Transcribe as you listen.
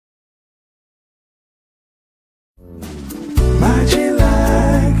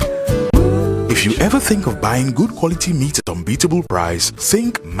If you ever think of buying good quality meat at unbeatable price,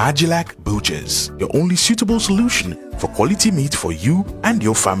 think Magilac Butchers, your only suitable solution for quality meat for you and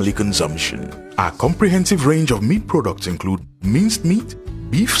your family consumption. Our comprehensive range of meat products include minced meat,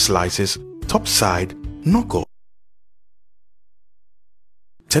 beef slices, topside, knuckle,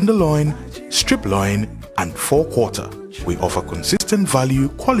 tenderloin, strip loin, and forequarter. We offer consistent value,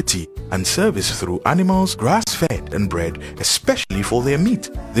 quality, and service through animals grass-fed and bred, especially for their meat.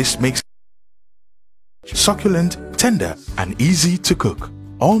 This makes succulent, tender, and easy to cook.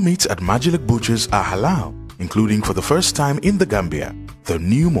 All meats at Magilac Butchers are halal, including for the first time in the Gambia, the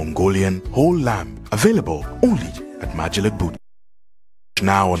new Mongolian whole lamb, available only at Magilac Butchers.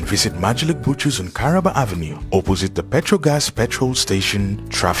 Now on visit Magilac Butchers on Caraba Avenue, opposite the Petrogas petrol station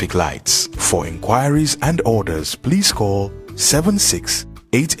traffic lights. For inquiries and orders, please call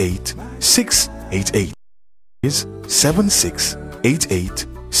 7688-688. Is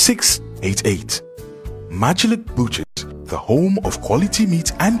 7688-688. Magilac Butchers, the home of quality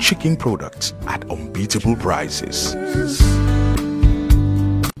meat and chicken products at unbeatable prices.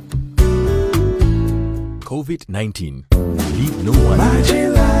 COVID-19. Leave no one.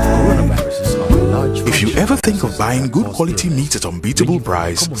 Coronaviruses are a large. If you ever think of buying good quality meat at unbeatable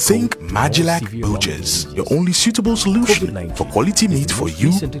price, think Magilac Butchers, your only suitable solution for quality meat for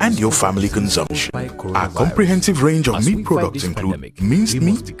you and your family consumption. Our comprehensive range of meat products include minced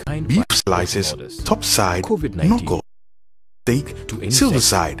meat, beef slices, topside, knuckle, steak,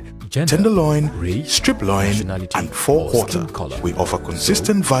 silverside, tenderloin, strip loin, and forequarter. We offer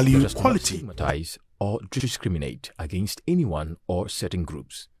consistent value, quality, or discriminate against anyone or certain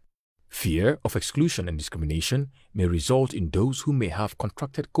groups. Fear of exclusion and discrimination may result in those who may have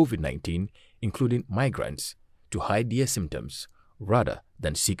contracted COVID-19, including migrants, to hide their symptoms rather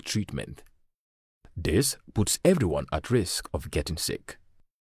than seek treatment. This puts everyone at risk of getting sick.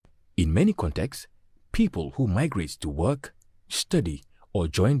 In many contexts, people who migrate to work, study, or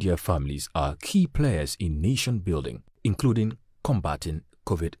join their families are key players in nation building, including combating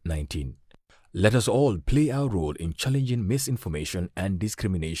COVID-19. Let us all play our role in challenging misinformation and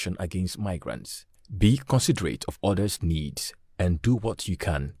discrimination against migrants. Be considerate of others' needs and do what you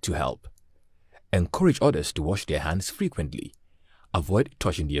can to help. Encourage others to wash their hands frequently. Avoid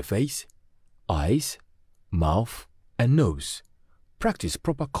touching their face, eyes, mouth, and nose. Practice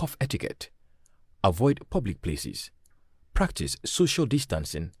proper cough etiquette. Avoid public places. Practice social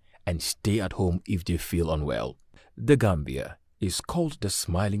distancing and stay at home if they feel unwell. The Gambia is called the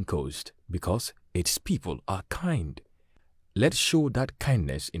Smiling Coast because its people are kind. Let's show that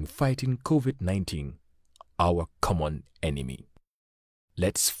kindness in fighting COVID-19, our common enemy.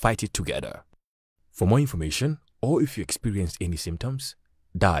 Let's fight it together. For more information, or if you experienced any symptoms,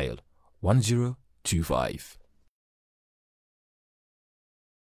 dial 1025.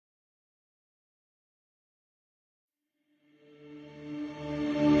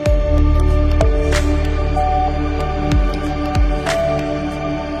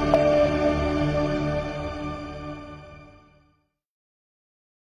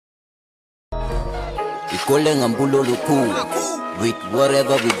 With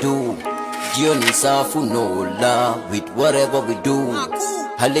whatever we do, Jioni safu nola. With whatever we do,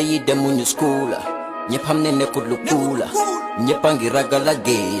 haleyi demunyu skula. Nyepamne ne kudlukula. Nyepangi ragala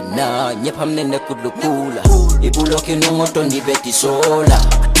gena. Nyepamne ne kudlukula. Ibuloke nungoto ni beti sola.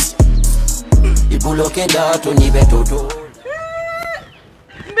 Ibuloke dato ni betoto.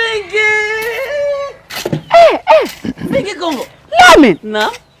 Bigi Congo. Lamin.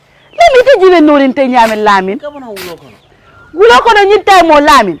 Na? Lamin te jibe norin te nyame Lamin. Kabona wulo kono. Wulo kono nyita mo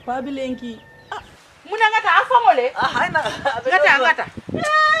Lamin. Pabilenki. Muna ngata afamole. Haina. Ngata.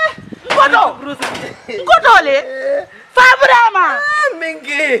 Ngoto le. Fabrama.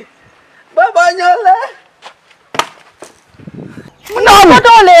 Mingi. Baba nyole. No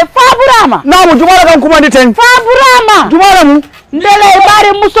ngoto le Fabrama. Na mu jumala kan kuma diten. Fabrama. Jumala mu. Ndele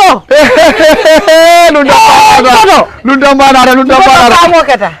bare muso. Lunda banara.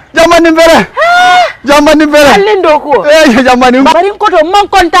 Jamani mbere. Alindo ko. Jamani. Bari ngoto man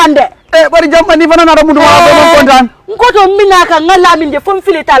kontande. Bari jamani fana na mundu wa man kontan. Ngoto minaka ngala min de fom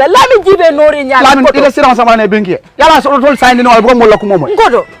filitala. Lamin jibe nori nyala. Lamin ila siran sama ne benki. Yala so tol sayndi no ko mo la ko momo.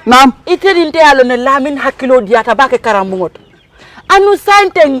 Ngoto. Nam. Iterinte yalo ne Lamin hakilo diata bake karambu ngoto. Anu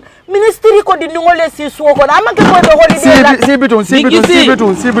sainteng ministry ko di ngole si suoko na amanke ko do holiday la sibitun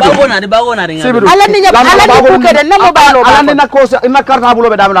bagona de ala ni ko kede namo balo ala ni na ko ina karta bulo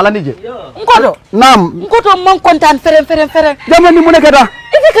be damina ala ni je ngoto nam ngoto mon kontan feren jamani mu nekata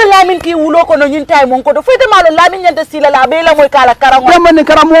ifika lamin ki wulo ko no nyinta mon ko do fete malo lamin nyanta sila la be la moy kala karango man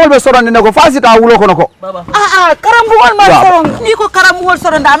karamol be soron ne ko fasita wulo ko nako karambugol ma soron ni ko karambugol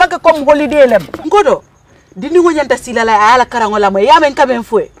soron da maka comme holiday lem ngodo dindi ngo nyanta sila la ala karango la moy yamen kamen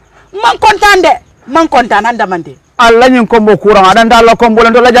fue man kontaan anda mande alla nyin kombo courant adanda la kombo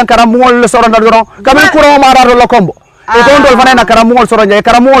len do la jan karamol soron da doron kamen courant ma da la kombo e ko ndol fanena karamol soron je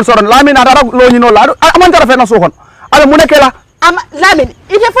karamol soron lamin ada lo nyino la amanta ra fena sokon ala munekela lamin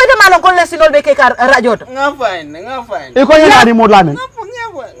ite foyde malon ko lesinol be ke kar radio to nga fine e ko yana di mod lamin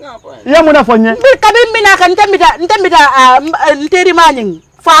ya muna fonye bi kabin mina kan ntambita nteri maning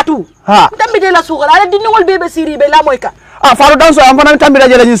Fatou ntambite la sukol ala diningol bebe siri be la moy ka Fatou dan so am fana tambira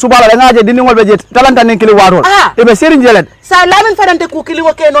jele ni subala la ngaje diningol be je talanta nen kili warol e be seri jele sa lamin fadante ku kili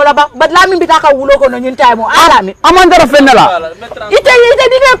wo ke no la ba lamin bita ka wulo ko no nyin taymo alami amandara fenela ite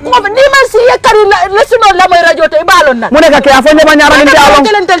dine ko di man si yakari lesinol la moy radio to e balon na muneka ke afonye ba nyara ni alon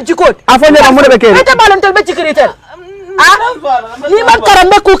telentel jikot afonye ba munebe ke ite balon tel be cikiritel ni man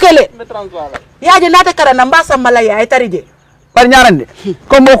karambe ku kele yaje nata karana mbasa mala ya itarije par ñarande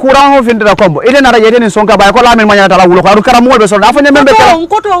kombo courant ho findira kombo ide nara yede ni sonka bay ko lamin mañana tala wulo ko adu karamol be so da fa ñembe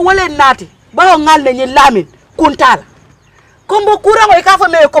ko to wole nati ba ngal le ni lamin kuntala kombo courant o ka fa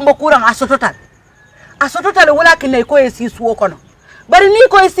me kombo courant asototal wala kinay ko e sisu ko no bari ni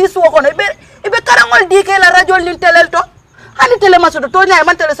ko e sisu ko no be karangol di ke la radio lin telel to hani tele masoto to nyaay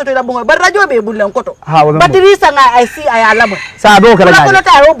man tele soto la bongo bar radio be bulen ko to batiri sanga ay si ay alamo sa do kala nyaadi ko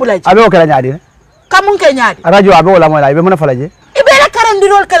ta o bulaji abe o kala nyaadi kamun ke nyaadi radio abe wala moy la ibe mona falaje ibe la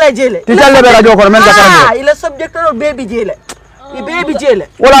karandirol kala jele ti talle be radio ko men ka karandi ila subjectol baby jele baby jele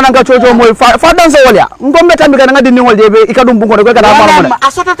wala nan ka coco moy fa dan so wolya ngombe tambi kana ngadi ningol de be ikadum bungo de ko kada ma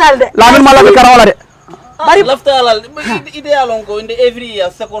asoto talde la min mala be karawala de bari laftalal ideal on ko inde every year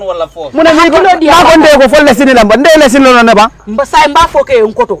second wala fourth muna ni ko nde ko folle sini lamba nde le sini lo ne ba say mba foke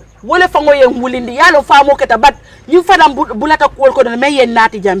en koto wole fango yen wulindi yalo famo keta bat yu fana bulata kol ko me yen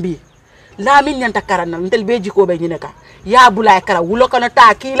nati jambi la min nyanta karana ndel be jiko be nyine ka ya bulay kara wulo kana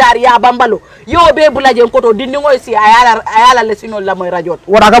ta kilar ya bambalo yo be bulaje koto dindi ngoy si ayala le sino la moy radio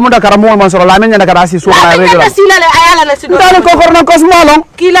wora ka munda kara mo man soro la min nyanta kara si so na radio la sila le ayala le sino dal ko korno ko smolon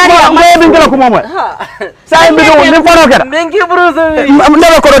kilar ya mo be ngala ko momo sa en be do ni fano kera mengi bruso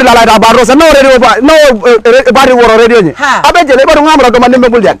ndebe ko do la da barro sa no radio ba no bari woro radio ni abe jele ba do ngamra do man nembe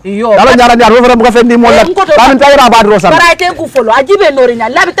buljan dala nyara nyar wo fara ko fendi mo la min tayra barro sa bara te ku folo ajibe nori nya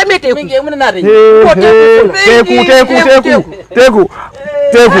labi tamete ku teku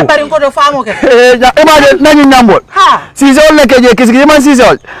bari ko do famo ke imagine nani nyambol si zol le keje kisiki man si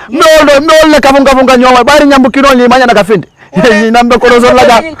zol no le kafun ka nyoma bari nyambu kino ni manya na kafindi ni nambe ko zol la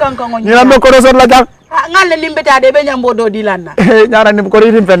ga ni nambe ko zol la ga ngalle limbeta de be nyambo do dilanna nyara ni ko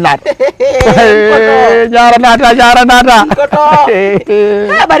rim fennat nyara nata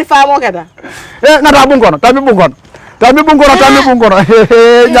bari famo ke da ngata bungono tambi bungono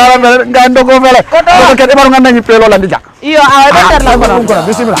nyara ngando ko fele ko ke baru nganda ni pelo landi jak iyo awe better la bungono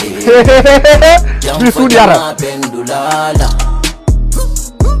bismillah bisu diara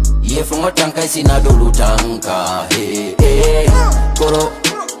ye fungo tanka sina dolu tanka koro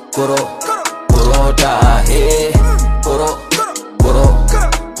ta koro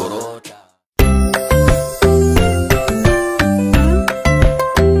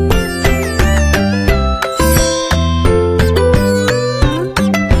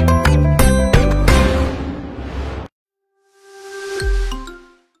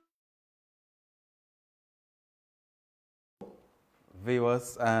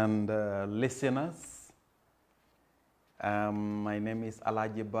viewers and listeners, my name is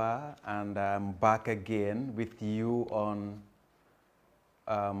Alajiba and I'm back again with you on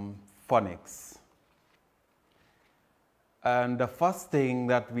phonics. And the first thing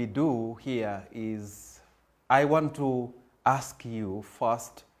that we do here is I want to ask you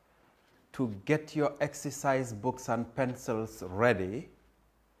first to get your exercise books and pencils ready.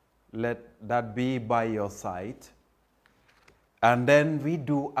 Let that be by your side. And then we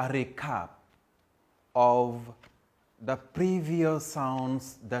do a recap of the previous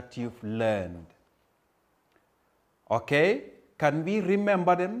sounds that you've learned. Okay? Can we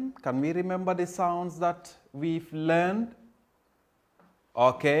remember them? Can we remember the sounds that we've learned?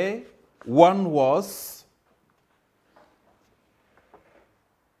 Okay. One was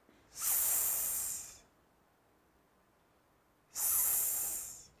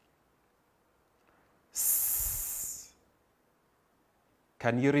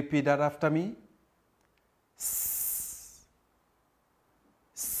Can you repeat that after me?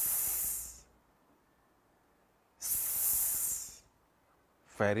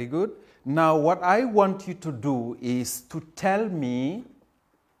 Very good. Now what I want you to do is to tell me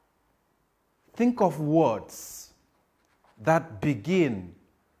think of words that begin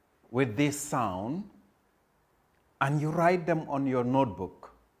with this sound and you write them on your notebook.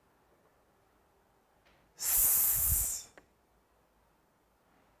 S.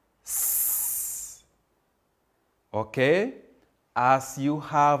 S. Okay? As you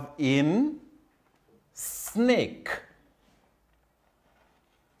have in snake.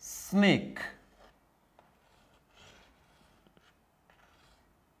 Snake.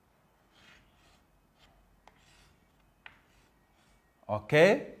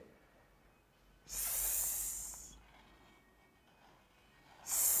 Okay? S.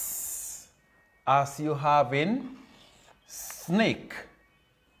 S. As you have in snake.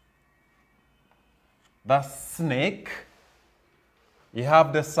 The snake, you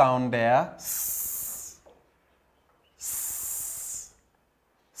have the sound there. S. S.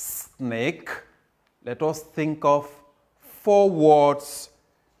 Snake. Let us think of 4 words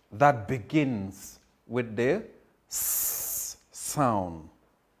that begins with the S sound.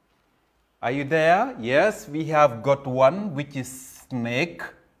 Are you there? Yes, we have got one which is snake,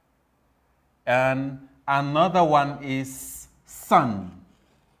 and another one is sun.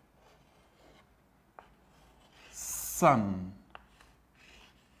 Sun.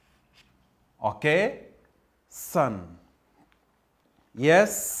 Okay? Sun.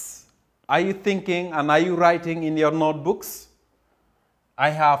 Yes. Are you thinking and are you writing in your notebooks? I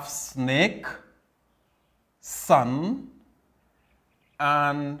have snake, sun,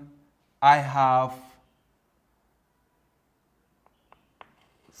 and I have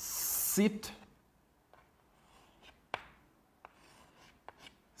sit,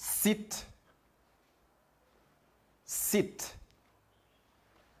 sit, sit,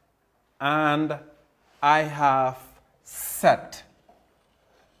 and I have set,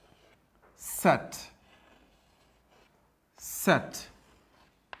 set, set.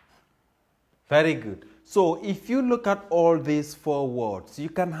 Very good. So if you look at all these 4 words, you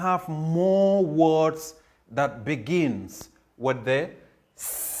can have more words that begins with the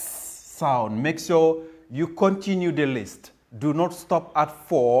S sound. Make sure you continue the list. Do not stop at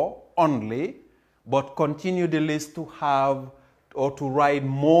 4 only, but continue the list to have or to write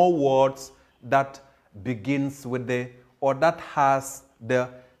more words that begins with the or that has the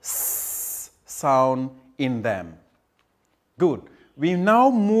S sound in them. Good. We now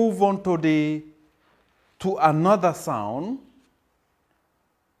move on to another sound,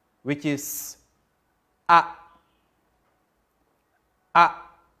 which is a. A.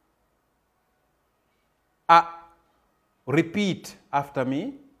 A. Repeat after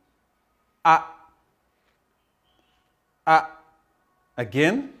me. A. A.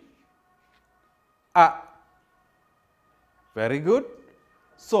 Again. A. Very good.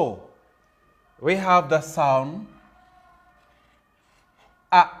 So, we have the sound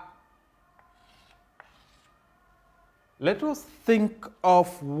A. Let us think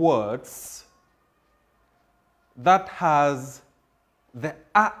of words that has the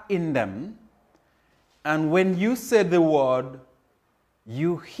A in them, and when you say the word,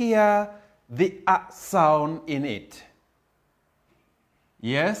 you hear the A sound in it.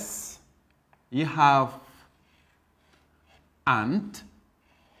 Yes, you have ant,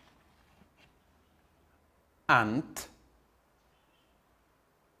 ant,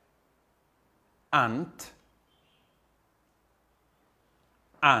 ant,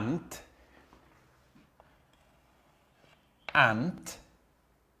 ant, ant,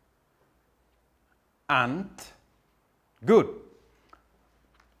 ant. Good.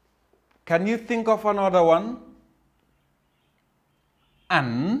 Can you think of another one?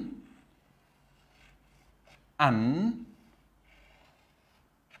 An, an,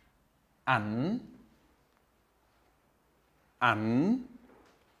 an, an,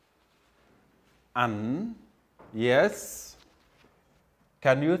 an. Yes.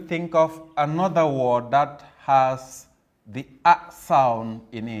 Can you think of another word that has the A sound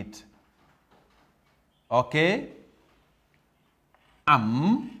in it? Okay.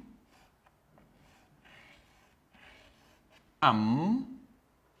 Am, and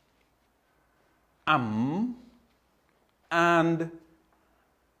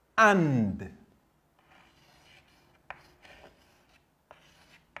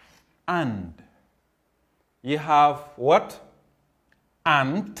and. You have what?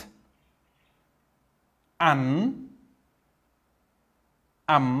 Ant, an,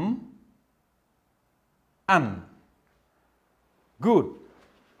 an. Good.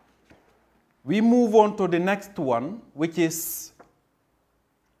 We move on to the next one, which is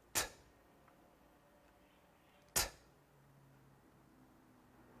t. T.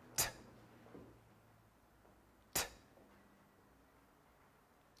 T. T.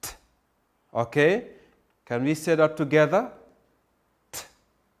 T. Okay, can we say that together? T.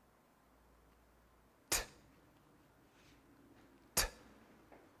 T. T.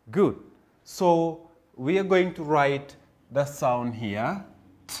 Good. So we are going to write the sound here.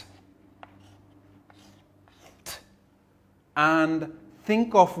 T. T. And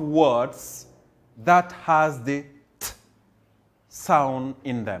think of words that has the t sound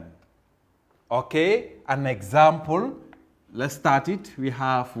in them. Okay, an example, let's start it. We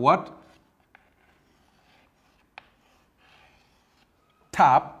have what?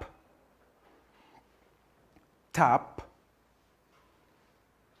 Tap, tap,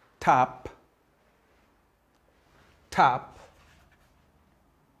 tap, tap,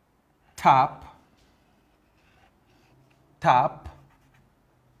 tap, tap,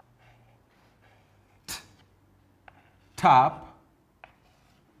 tap,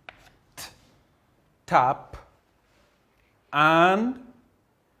 tap, and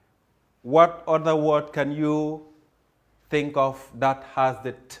what other word can you think of that has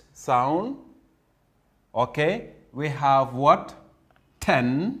the t sound? Okay, we have what?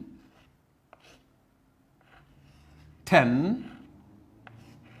 10, 10,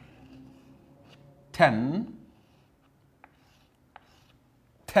 10,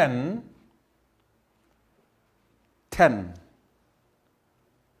 10, 10.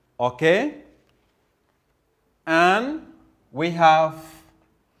 Okay, and we have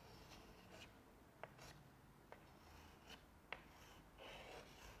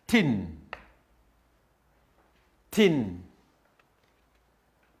tin, tin,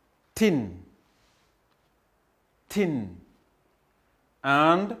 tin, tin,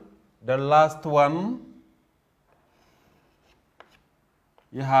 and the last one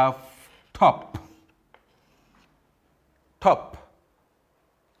you have top, top,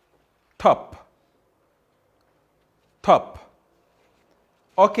 top, top.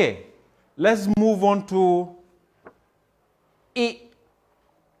 Okay, let's move on to I,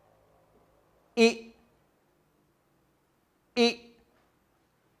 I, I,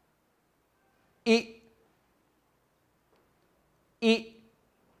 I, I,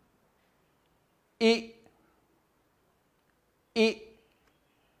 I, I.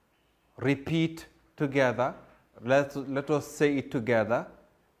 Repeat together. Let us say it together.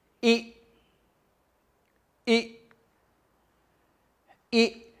 I, I,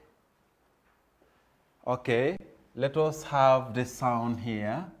 I. Okay, let us have the sound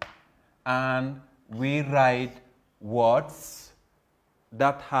here, and we write words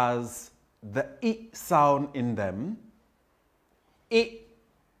that has the I sound in them. I.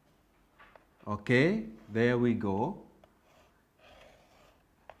 Okay, there we go.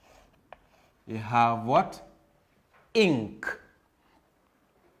 You have what? Ink,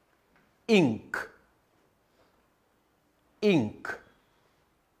 ink, ink,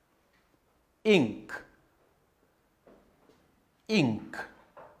 ink, ink.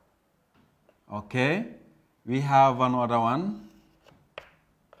 Okay, we have another one.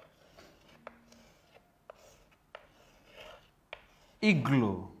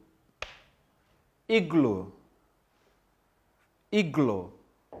 Igloo, igloo, igloo,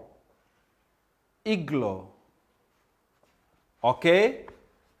 igloo. Okay,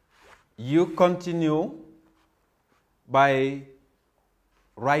 you continue by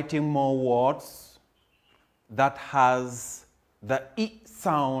writing more words that has the I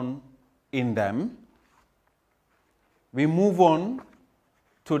sound in them. We move on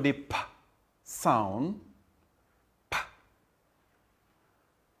to the P sound. P,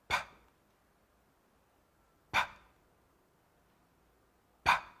 P, P,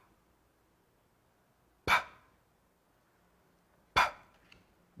 P, P, P.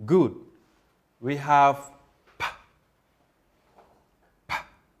 Good. We have P, P,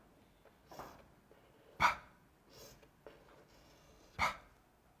 P, P.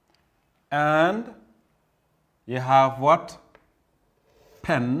 And you have what?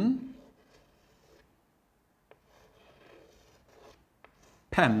 Pen,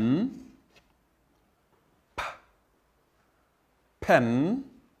 pen, P, pen,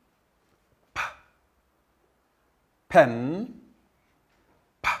 P, pen,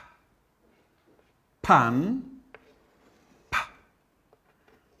 P, pan, P,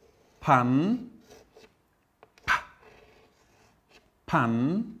 pan, P,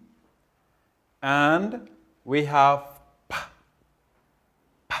 pan, and we have P,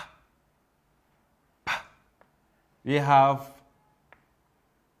 P, P. We have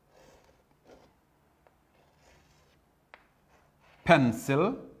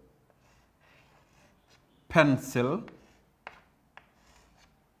pencil, pencil,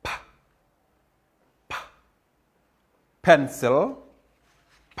 P, P, pencil,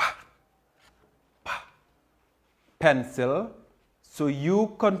 P, pencil. So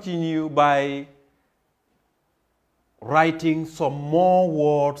you continue by writing some more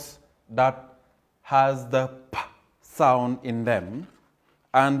words that has the p sound in them.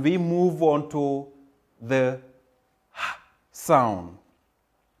 And we move on to the h sound.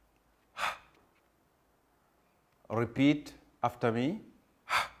 Repeat after me.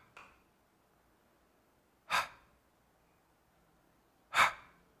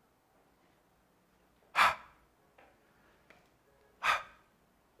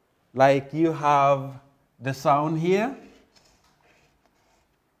 Like you have the sound here.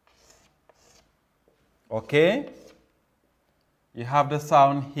 Okay? You have the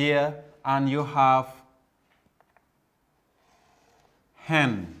sound here and you have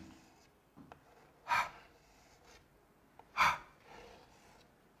hen.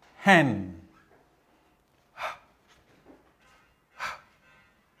 Hen.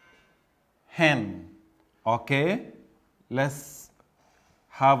 Hen. Okay? Let's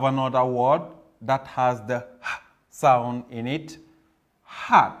have another word that has the sound in it.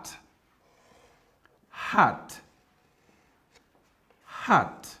 Hat. Hat.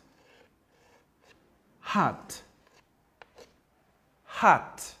 Hat. Hat.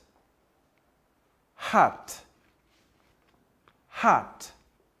 Hat. Hat. Hat.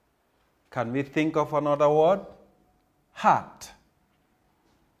 Can we think of another word? Hat.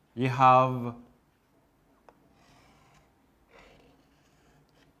 You have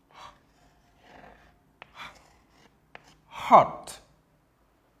hot.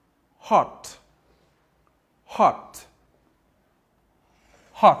 Hot. Hot.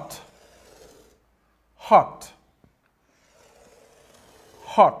 Hot. Hot.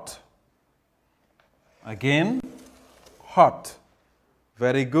 Hot. Again, hot.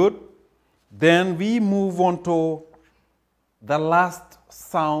 Very good. Then we move on to the last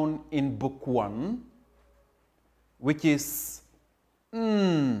sound in book 1, which is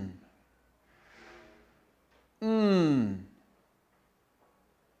mm. Mm.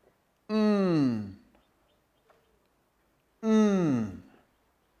 Mm. Mm.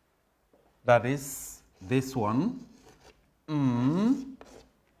 That is this one. Mm.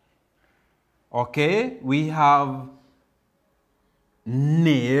 Okay, we have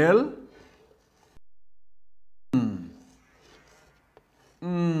nail. Mm.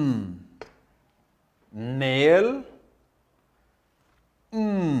 Mm. Nail.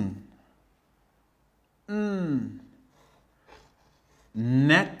 Mm. Mm.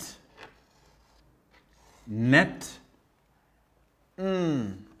 Net. Net.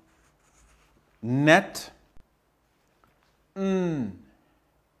 Mm. Net. Mm.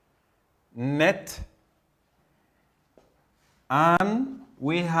 Net. And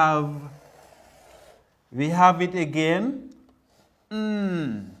we have it again.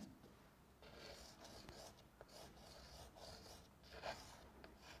 Mm.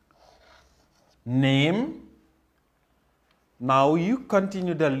 Name. Now you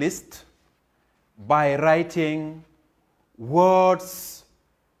continue the list by writing words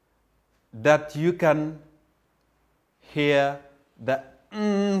that you can hear the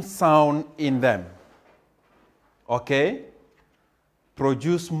sound in them. Okay?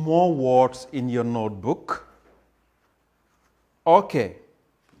 Produce more words in your notebook. Okay.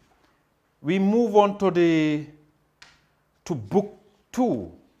 We move on to book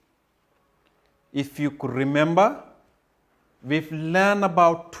 2. If you could remember, we've learned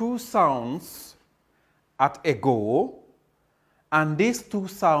about 2 sounds at a go, and these 2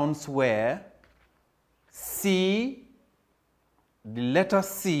 sounds were C, the letter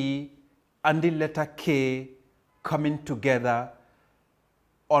C, and the letter K coming together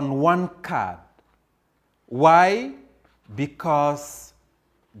on one card. Why? Because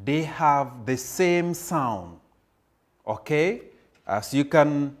they have the same sound. Okay? As you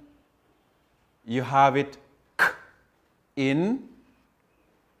have it K in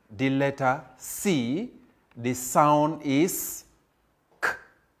the letter C, the sound is K.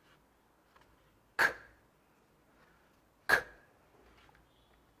 K. K.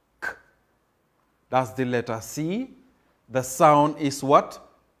 K. That's the letter C. The sound is what?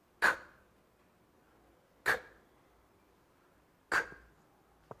 K. K. K.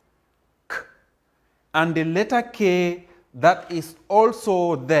 K. And the letter K that is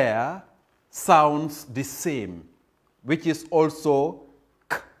also there sounds the same, which is also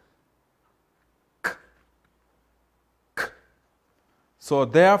K. K. K. So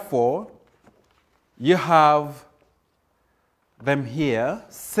therefore, you have them here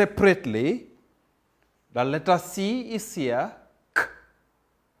separately. The letter C is here, K,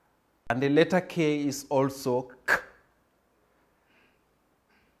 and the letter K is also K.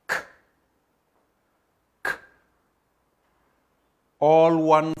 K. K. all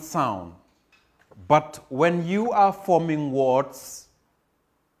one sound. But when you are forming words,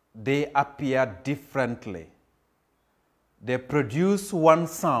 they appear differently. They produce one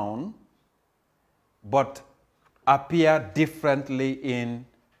sound, but appear differently in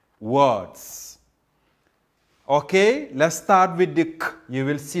words. Okay, let's start with the k. You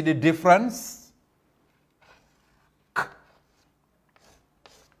will see the difference. K.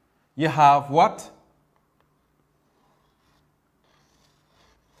 You have what?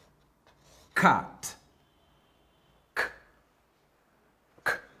 Cat. K.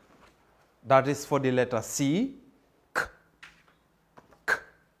 K. That is for the letter C. K. K.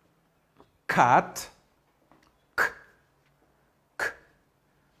 Cat. K. K.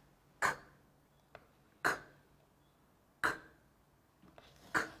 K. K. K.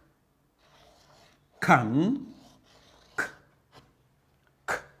 K. Can. K.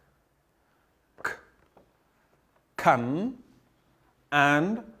 K. K. Can.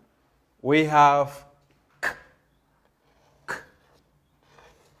 And we have k, k,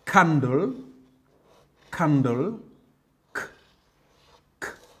 candle, candle, k, k,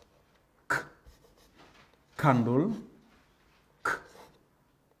 k, candle, k,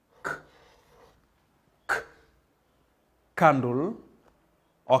 k, k, candle.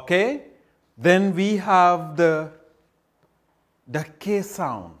 Okay, then we have the K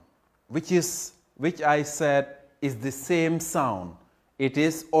sound, which I said is the same sound. It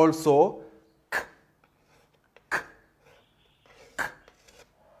is also k, k, k,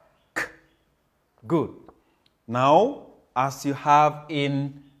 k. Good. Now, as you have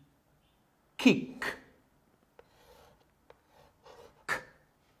in kick, k,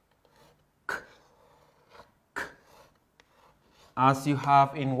 k, k. As you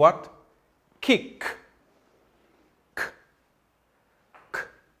have in what? Kick, k, k,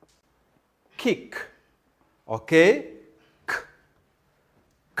 kick. Okay.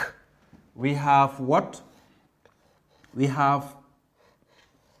 We have what? We have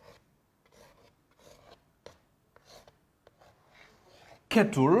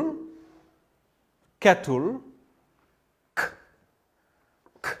kettle, kettle, k,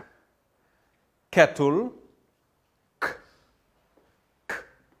 k, kettle, k, k,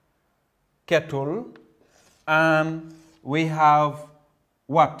 kettle, and we have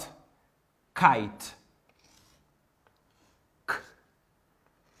what? Kite.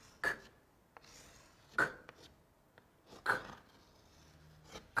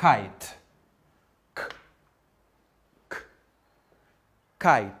 Kite, k, k,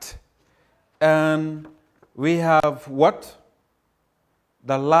 kite, and we have what?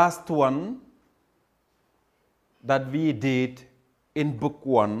 The last one that we did in book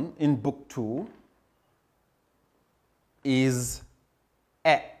 1, in book 2 is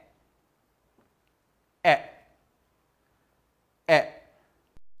e, e, e,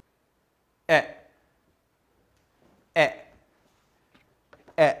 e, e.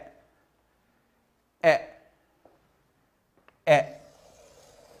 E, e, e,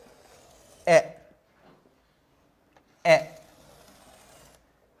 e, e,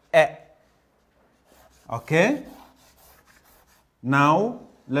 e. Okay? Now,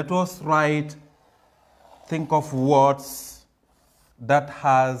 let us think of words that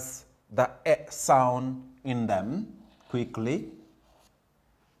has the e sound in them quickly.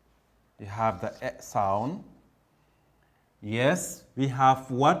 You have the e sound. Yes, we have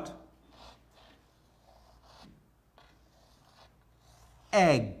what?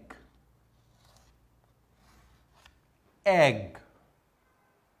 Egg. Egg.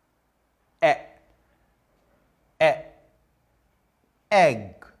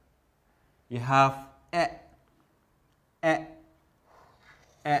 Egg. You have e.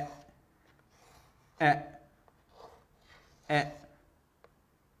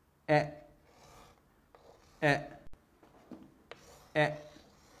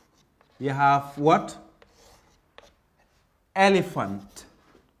 You have what? Elephant.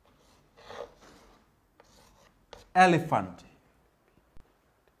 Elephant.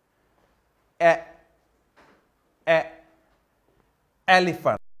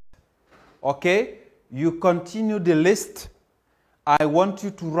 Elephant. Okay? You continue the list. I want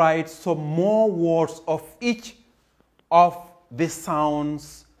you to write some more words of each of the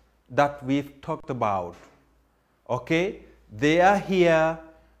sounds that we've talked about. Okay? They are here.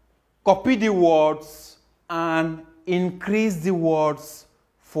 Copy the words and increase the words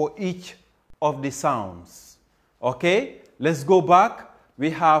for each of the sounds. Okay? Let's go back. We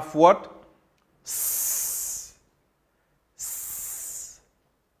have what? S, s,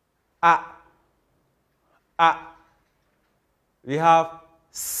 a, a. We have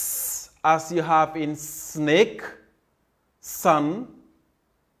s as you have in snake, s, sun,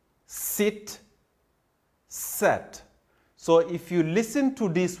 sit, set. So if you listen to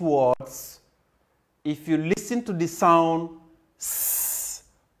these words, if you listen to the sound, s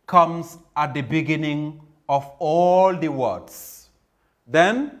comes at the beginning of all the words.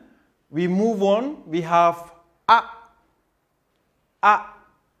 Then we move on, we have a.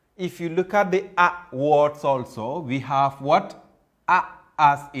 If you look at the a words also, we have what? A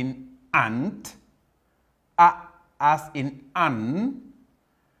as in ant, a as in an,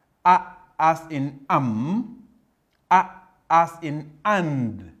 a as in a as in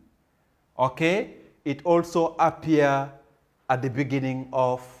and. Okay? It also appears at the beginning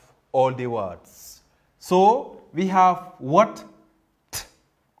of all the words. So we have what? T,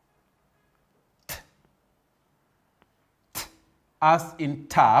 t, t as in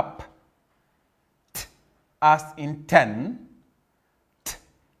tap, t as in ten, t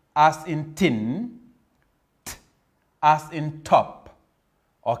as in tin, t as in top.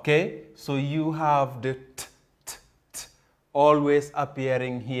 Okay? So you have the t, t, t always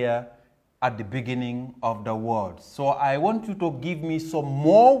appearing here at the beginning of the word. So I want you to give me some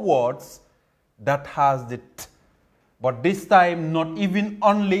more words that has the t, but this time not even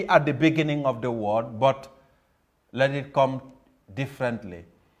only at the beginning of the word, but let it come differently.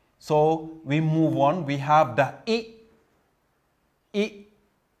 So we move on. We have the I.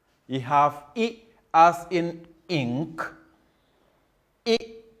 We have I as in ink, I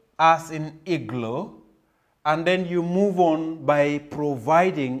as in igloo, and then you move on by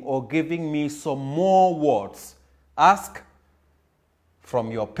providing or giving me some more words. Ask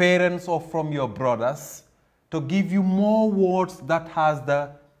from your parents or from your brothers to give you more words that has the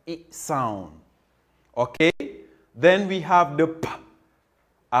I sound. Okay? Then we have the p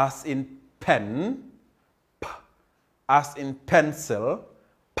as in pen, p as in pencil,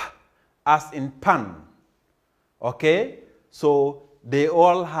 p as in pan. Okay? So they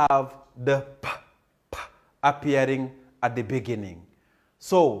all have the p appearing at the beginning.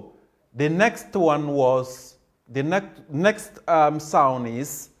 So the next one was, the next sound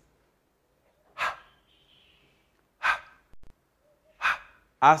is h,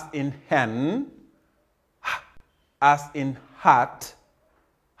 as in hen, h, as in hat,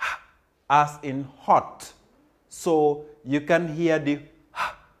 h, as in hot. So you can hear the h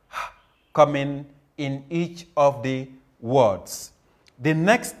coming in each of the words. The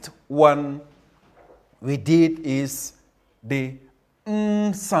next one we did is the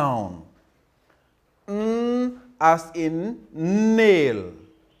sound. As in nail,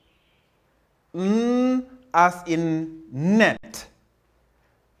 as in net,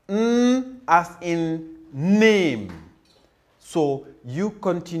 as in name. So you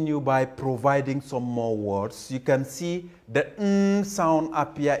continue by providing some more words. You can see the sound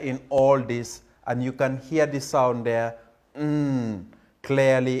appear in all this, and you can hear the sound there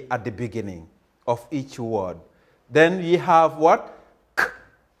clearly at the beginning of each word. Then we have what? K,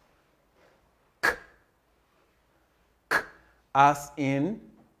 k, k, as in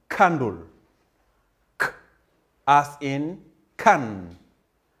candle, k, as in can,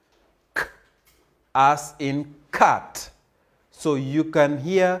 k, as in cat. So you can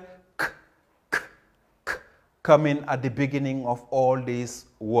hear k, k, k coming at the beginning of all these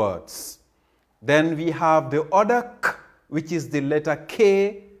words. Then we have the other k, which is the letter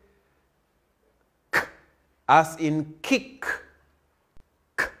K, as in kick,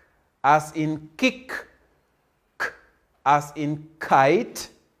 k, as in kick, k, as in kite,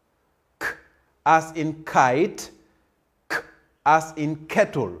 k, as in kite, k, as in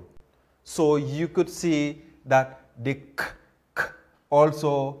kettle. So you could see that the k, k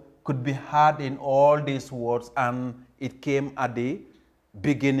also could be heard in all these words, and it came at the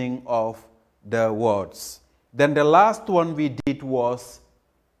beginning of the words. Then the last one we did was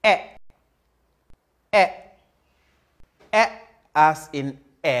e, e. E as in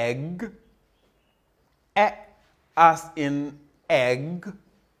egg, e as in egg,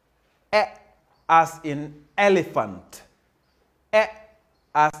 e as in elephant, e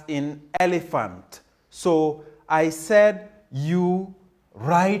as in elephant. So I said you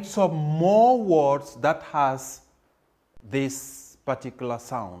write some more words that has these particular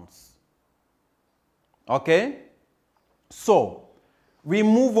sounds. Okay? So we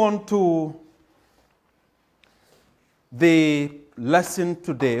move on to the lesson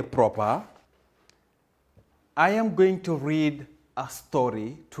today proper. I am going to read a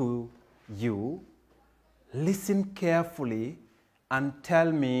story to you. Listen carefully and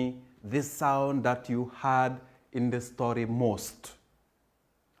tell me the sound that you heard in the story most.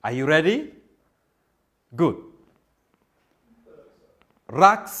 Are you ready? Good.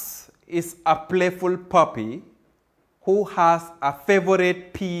 Rax is a playful puppy who who has a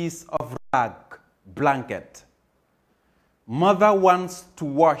favorite piece of rag, blanket. Mother wants to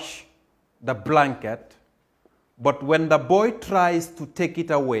wash the blanket, but when the boy tries to take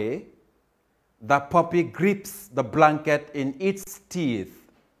it away, the puppy grips the blanket in its teeth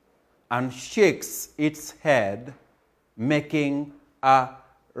and shakes its head, making a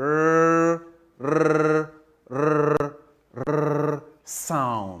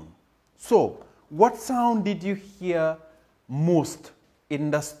sound. So, what sound did you hear most in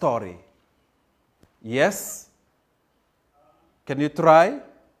the story? Yes? Can you try?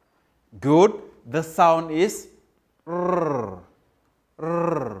 Good. The sound is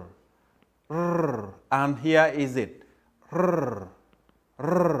and here is it.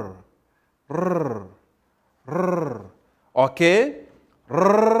 Okay?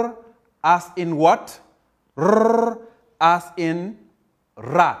 As in what? As in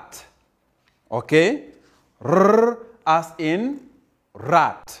rat. Okay? As in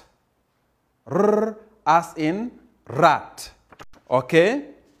rat. As in rat. Okay?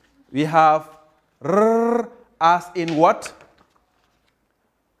 We have as in what?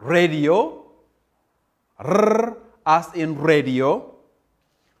 Radio. As in radio.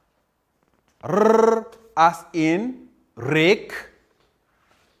 As in rake.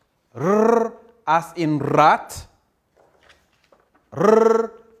 As in rat.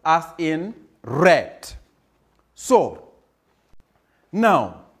 As in red. So,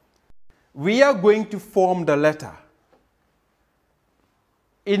 now, we are going to form the letter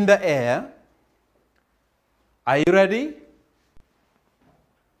in the air. Are you ready?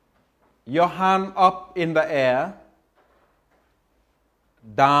 Your hand up in the air,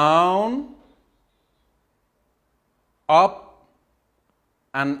 down, up,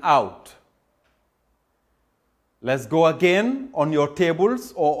 and out. Let's go again on your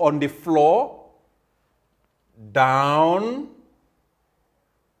tables or on the floor. Down,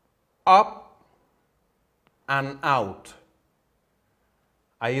 up, and out.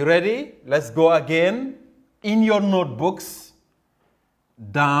 Are you ready? Let's go again in your notebooks.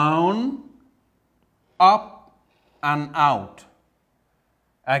 Down, up, and out.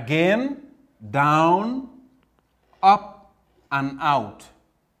 Again, down, up, and out.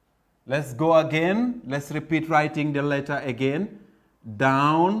 Let's go again. Let's repeat writing the letter again.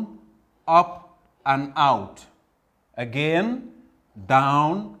 Down, up, and out. Again,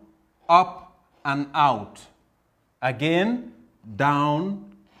 down, up, and out. Again,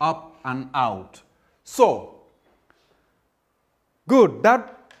 down, up, and out. So, good.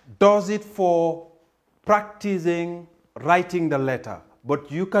 That does it for practicing writing the letter.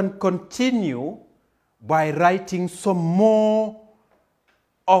 But you can continue by writing some more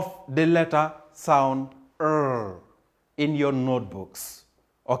of the letter sound in your notebooks.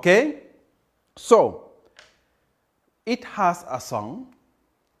 Okay? So, it has a song.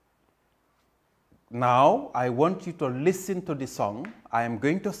 Now, I want you to listen to the song. I am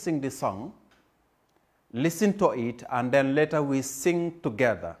going to sing the song. Listen to it, and then later we sing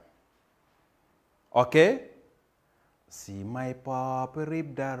together. Okay? See my puppy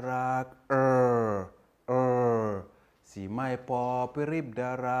rip the rag, See my puppy rip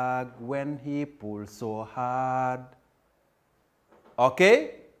the rag when he pulls so hard.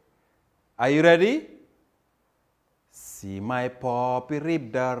 Okay? Are you ready? See my puppy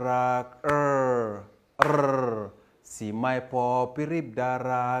rip the rag, See my puppy rip the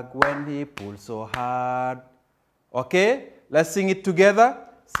rag when he pulls so hard. Okay? Let's sing it together.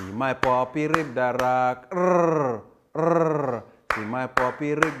 See my puppy rip the rag, See my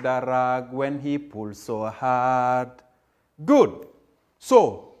puppy rip the rag when he pulls so hard. Good.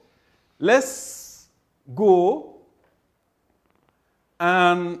 So, let's go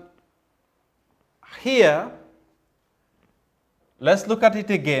and here, let's look at it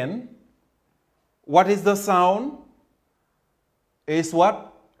again. What is the sound? Is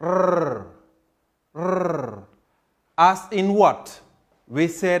what? As in what? We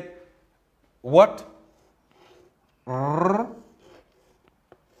said what?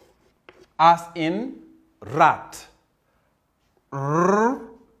 As in rat.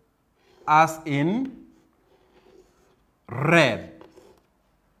 As in red.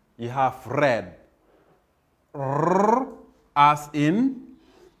 You have red. As in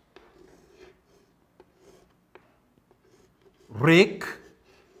rake.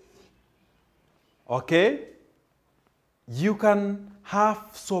 Okay? You can have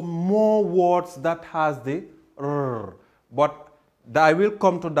some more words that has the but I will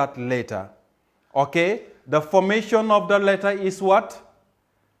come to that later. Okay? The formation of the letter is what?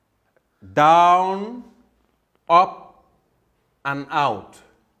 Down, up, and out.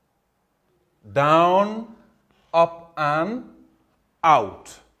 Down, up, and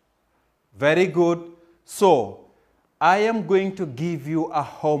out. Very good. So, I am going to give you a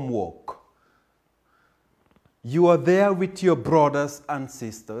homework. You are there with your brothers and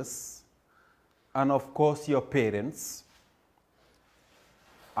sisters, and of course your parents.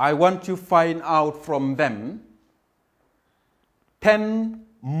 I want you to find out from them 10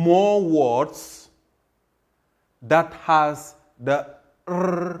 more words that has the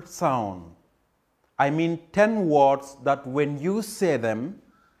R sound. I mean 10 words that when you say them,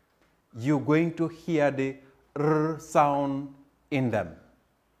 you're going to hear the R sound in them.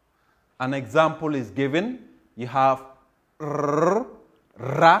 An example is given. You have R,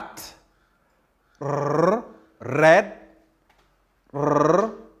 rat, R, red,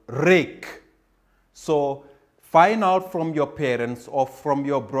 R, rake. So find out from your parents or from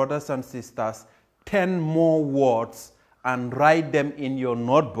your brothers and sisters 10 more words and write them in your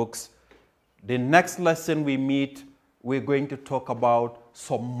notebooks. The next lesson we meet, we're going to talk about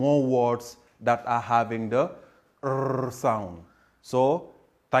some more words that are having the R sound. So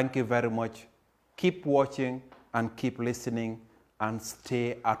thank you very much. Keep watching and keep listening and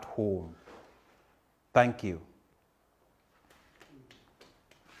stay at home. Thank you.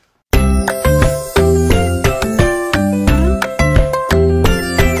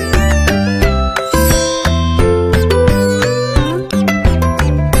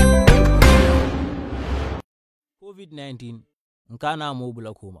 COVID-19 nkana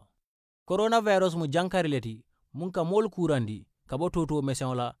mobula kuma. Coronavirus mu jankarileti munka mol kurandi kabototo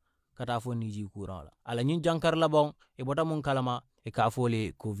mesenla katafo niji kurala. Ala nyin jankar labon e bota mun kalama e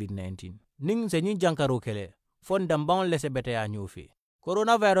kafole COVID-19. Ning se nyin jankaro kele fon dambon lese bete ya nyofe.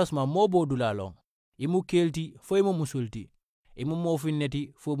 Coronavirus ma mobo dulalong. Imu kelti fo imu musulti. Imu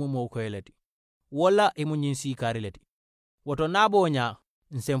mofinneti fo mu mokoeleti. Wala imu nyinsi karileti. Woto nabo nya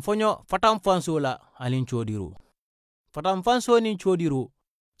nsemfonyo fatam fansola alin chodiru. Fatam fanso nin chodiru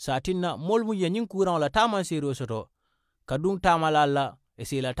satinna molmu yanyin kuran la taman sero soto kadung tamalalla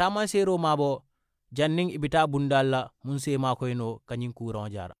ese la taman sero mabo janning ibita bundalla mun se makoyno kanyin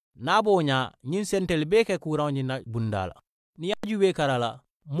kuran jara nabo nya nyin sentel beke kuran nyina bundala ni yajuwe karala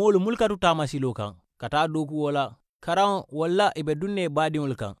molu mulkatu tamasilo kan kata doku wala karan walla ibe dunne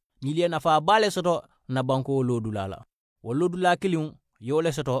badiul kan nilie nafa bale soto na banko lodulala wolodula kilin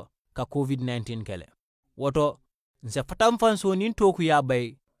yole soto ka COVID-19 kele woto nse fatam fanso nin toku ya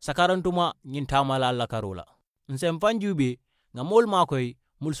bay sakarantuma nyin tamala la karola nse mfanjube nga mol makoy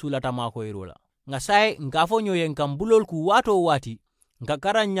mulsulata makoy rola nga say nga fo nyoyen kam bulol ku wato wati nga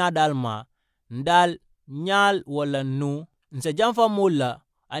karan nyadal ma ndal nyal wala nu nse jamfa molla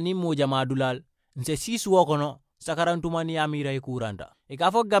ani mo jama dulal nse sisu wokono sakarantuma ni amira kuranda e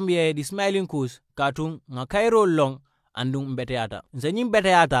ka fo gambie di smiling coast katun nga kairo long andung mbeteata nse nyim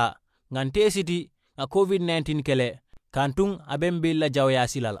beteata ngante city nga COVID-19 kele kantung abembe la jawya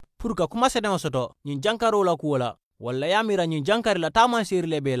silala pour ka kuma seden soto nyin jankaro la kuola wala yamira nyin jankari la taman sir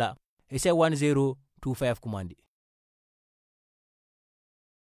lebela ese 1025 kumandi.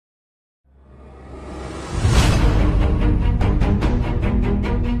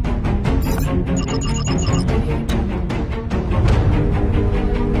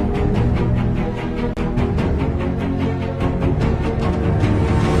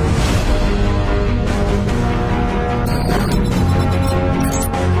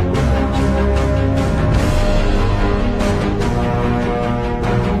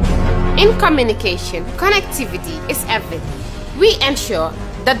 In communication, connectivity is everything. We ensure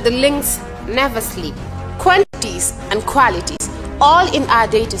that the links never sleep. Quantities and qualities, all in our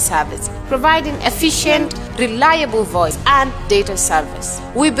data service, providing efficient, reliable voice and data service.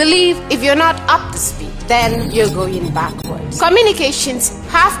 We believe if you're not up to speed, then you're going backwards. Communications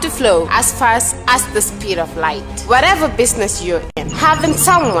have to flow as fast as the speed of light. Whatever business you're in, having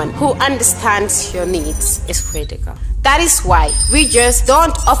someone who understands your needs is critical. That is why we just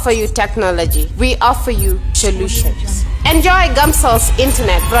don't offer you technology, we offer you solutions. Enjoy Gamcel's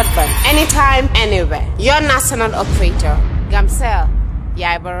internet broadband anytime, anywhere. Your national operator, Gamcel,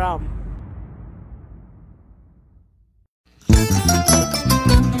 Yaibaram.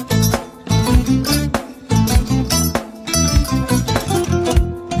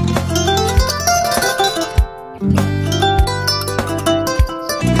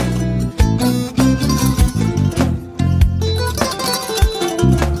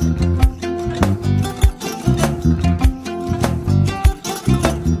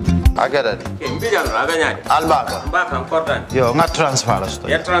 I get it. Albaka. Mbaka important. Yo, nga transfer la sto.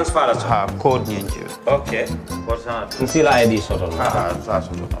 Ya transfer la sto. Ha, code nyenje. Okay. Nsila ID soto.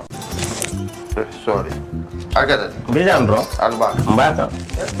 Sorry. Agada. Bijan bro. Alba. Mbaka.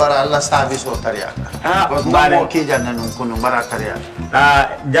 Bara Allah service o tariya. Mbare ki janna nun kunu bara tariya.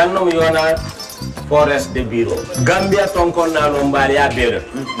 Janno mi yona forest de biro. Gambia tonkon na no mbari ya bere.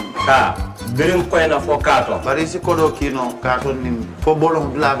 Birim koyna fo kato. Bari si kodo kino kato nim fo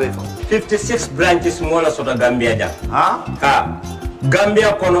bolong blabe to. 56 branches mola sota Gambia jang. Ha?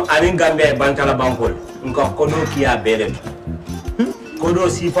 Gambia kono anin Gambia bantala bankol. Nko kono kiya bere. Kodo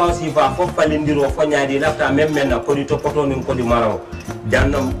sifa fo falindiro fo nyaadi lafta même na kodi to poto nin kodi maraw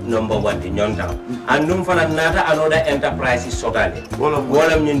janno number 1 di nyonta andum fana nata anoda enterprise sotale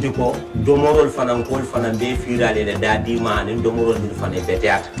wala nyindi ko domorol fana kol fana be firale de dadi ma nin domorol dir fana be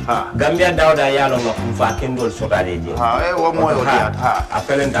teata Gambia dawda yalo ngam fa kendol sotale je wo moyo diat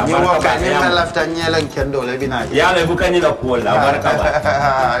apelenta barka ni lafta nyelan kendol e binaji yalo bu kanila ko la barka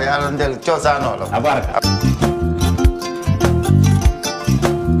ba yalo ndel ciosano lo barka.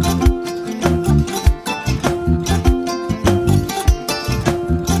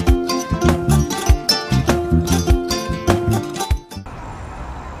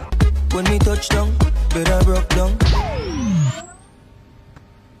 When we touch down, better broke down.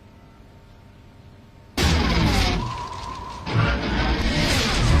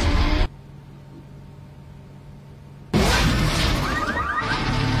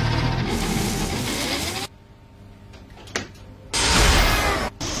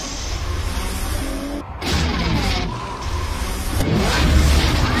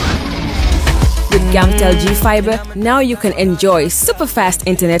 With Gamtel G-Fiber, now you can enjoy super fast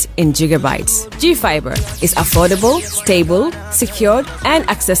internet in gigabytes. G-Fiber is affordable, stable, secured, and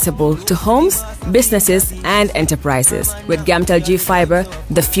accessible to homes, businesses, and enterprises. With Gamtel G-Fiber,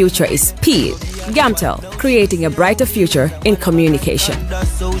 the future is speed. Gamtel, creating a brighter future in communication.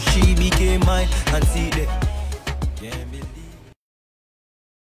 That's how she became mine and see the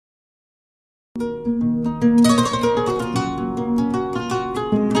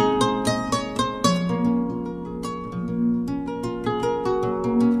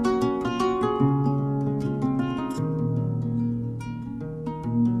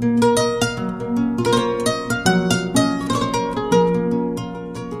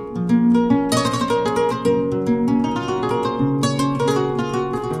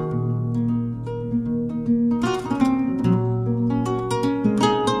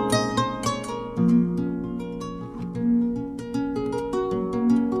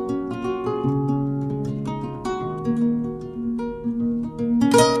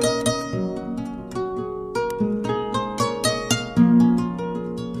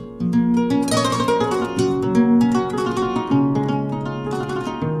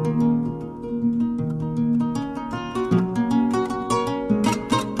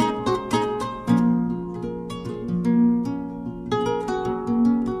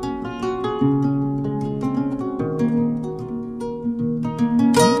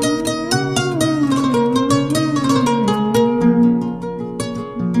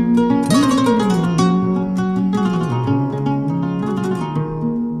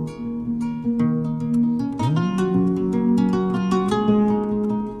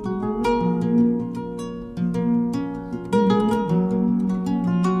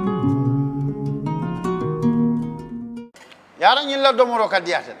Yara nyilla domoro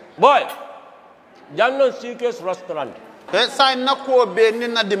kadiyata. Boy, janno Sikes restaurant. Sa nako be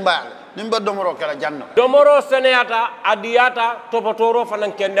ninna dimbal. Nimba domoro kala janno. Domoro seneyata adiyata topotoro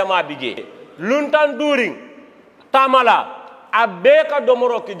fanan kende ma bije. Luntan during tamala abeka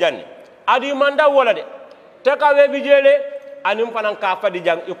domoro ki janni. Adi manda wala de. Teka we bijele anim fanan ka fadi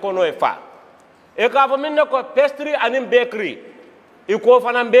jang ikono e fa. E ka fa minne ko pastry anim bakery. Iko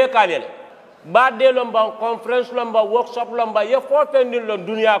fanan bekalele. Badde lomba conference lomba workshop lomba ye fo pendin lo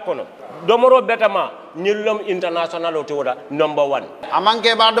dunia kono domoro betama nyillom international o tewoda number 1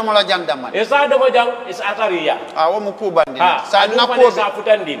 amanke ba domo la jandama esa domo jang is atariya wo mu kubandi sa nako sa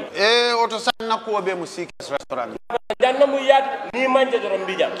futandin oto sa nako be mu Sikes restaurant janno mu yat ni manje dorom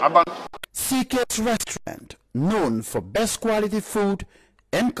bijam aban Sikes restaurant, known for best quality food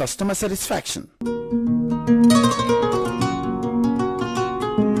and customer satisfaction.